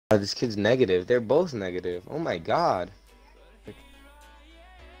This kid's negative. They're both negative. Oh my god.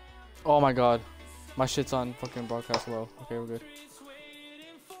 Oh my god. My shit's on fucking broadcast low. Okay, we're good.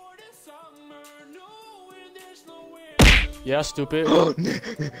 Yeah, stupid. You're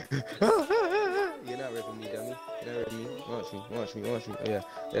not ripping me, dummy. You're not ripping me. Watch me. Watch me. Watch me. Oh, yeah.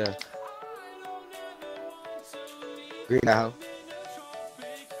 Yeah. Green now.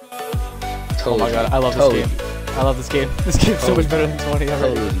 Oh my god, I love this game. I love this game. This game's so much better than 20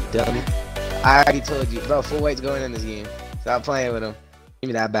 already. Told you, dummy. I already told you. Bro, full weight's going in this game. Stop playing with him. Give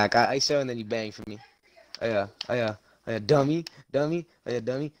me that back. I show and then you bang for me. Oh yeah. Oh yeah. Oh yeah. Dummy. Dummy. Oh yeah.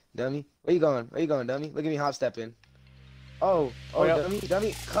 Dummy. Dummy. Where you going? Where you going, dummy? Look at me hop stepping. Oh. Oh, yeah. Dummy.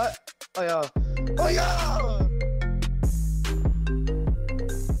 Dummy. Cut. Oh yeah. Oh yeah.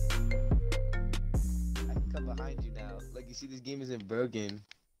 I can come behind you now. Like you see, this game isn't broken.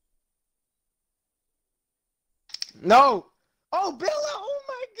 No! Oh, Bella! Oh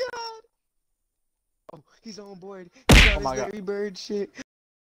my god! Oh, he's on board. He's on his Larry Bird shit.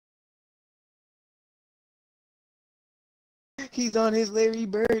 He's on his Larry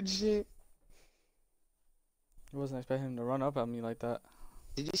Bird shit. I wasn't expecting him to run up at me like that.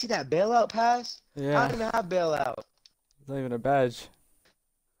 Did you see that bailout pass? Yeah. I don't even have bailout. It's not even a badge.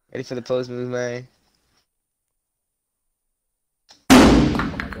 Ready for the post move, man?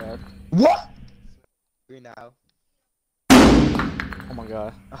 Oh my god. What? Green now. Oh my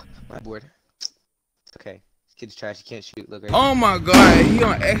god. Oh, my board. It's okay. This kid's trash. He can't shoot. Look right. Oh my god, he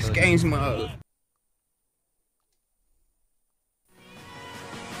on X Games mode.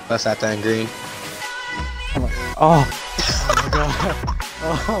 Bust out that in green. Oh my god.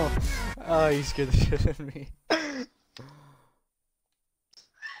 Oh. Oh, you scared the shit out of me.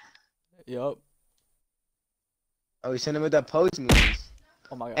 Yup. Oh, he's sending him with that post moves.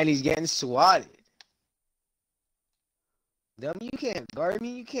 Oh my god. And he's getting swatted. Dummy, you can't guard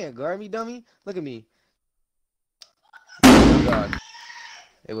me. You can't guard me, dummy. Look at me. Oh my god.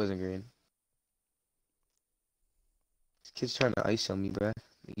 It wasn't green. This kid's trying to ice on me, bruh.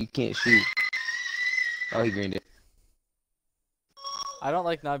 You can't shoot. Oh, he greened it. I don't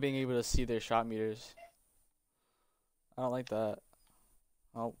like not being able to see their shot meters. I don't like that.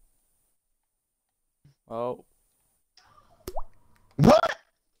 Oh. Oh. What?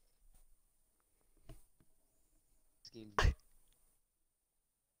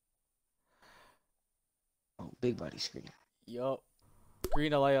 Oh, big body screen. Yup.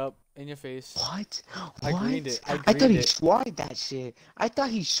 Green a layup in your face. What? I What? greened it. I thought greened he it. swatted that shit. I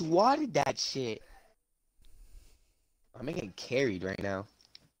thought he swatted that shit. I'm getting carried right now.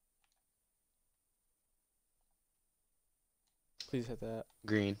 Please hit that.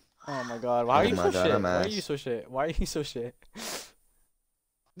 Green. Oh my god. Why are you my so God, shit? I'm Why are ass. you so shit? Why are you so shit?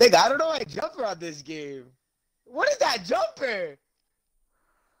 Nigga, I don't know my jumper on this game. What is that jumper?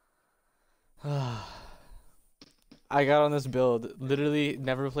 I got on this build. Literally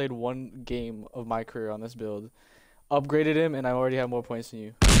never played one game of my career on this build. Upgraded him and I already have more points than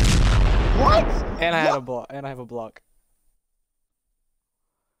you. What? And I had a block. And I have a block.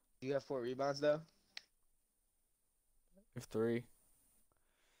 Do you have 4 rebounds though? If 3.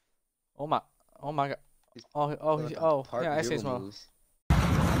 Oh my god. Yeah, I say small.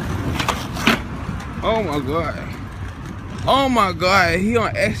 Oh my god. Oh my god, he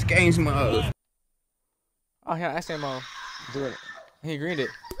on X Games mode. Oh yeah, I say small. Do it. He greened it.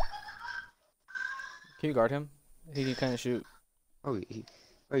 Can you guard him? He can kind of shoot. Oh,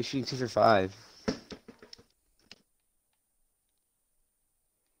 he's shooting 2 for 5.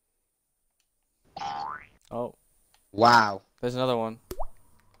 Oh, Wow. there's another one.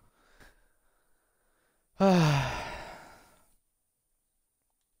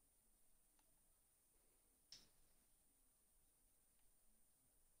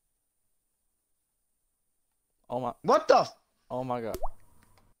 Oh my. What the? Oh my god.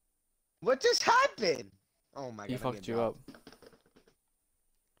 What just happened? Oh my god. He I'm fucked getting you up. dropped.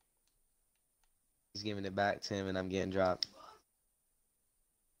 He's giving it back to him and I'm getting dropped.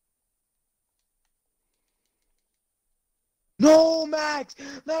 No, Max!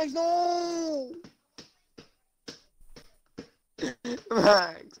 Max, no!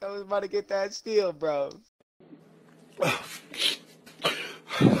 Max, I was about to get that steal, bro.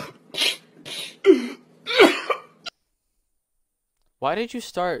 Why did you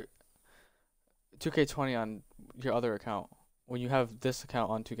start 2K20 on your other account when you have this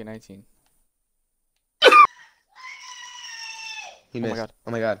account on 2K19? He missed. my god.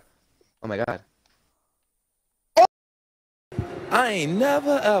 Oh my god. Oh my god. I ain't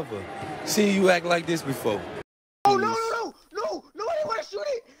never ever seen you act like this before. Oh no, no, no! No! No, I didn't want to shoot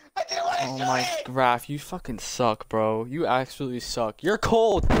it! I didn't want Oh my, Raph, you fucking suck, bro. You absolutely suck. You're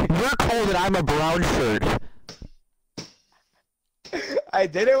cold. You're cold and I'm a brown shirt. I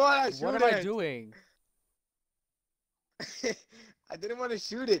didn't want to shoot it. What am I doing? I didn't want to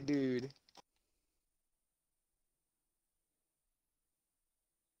shoot it, dude.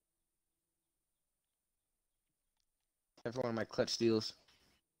 For one of my clutch steals.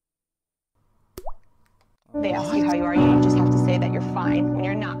 They ask you how you are, you just have to say that you're fine when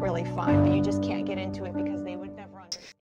you're not really fine, but you just can't get into it because they would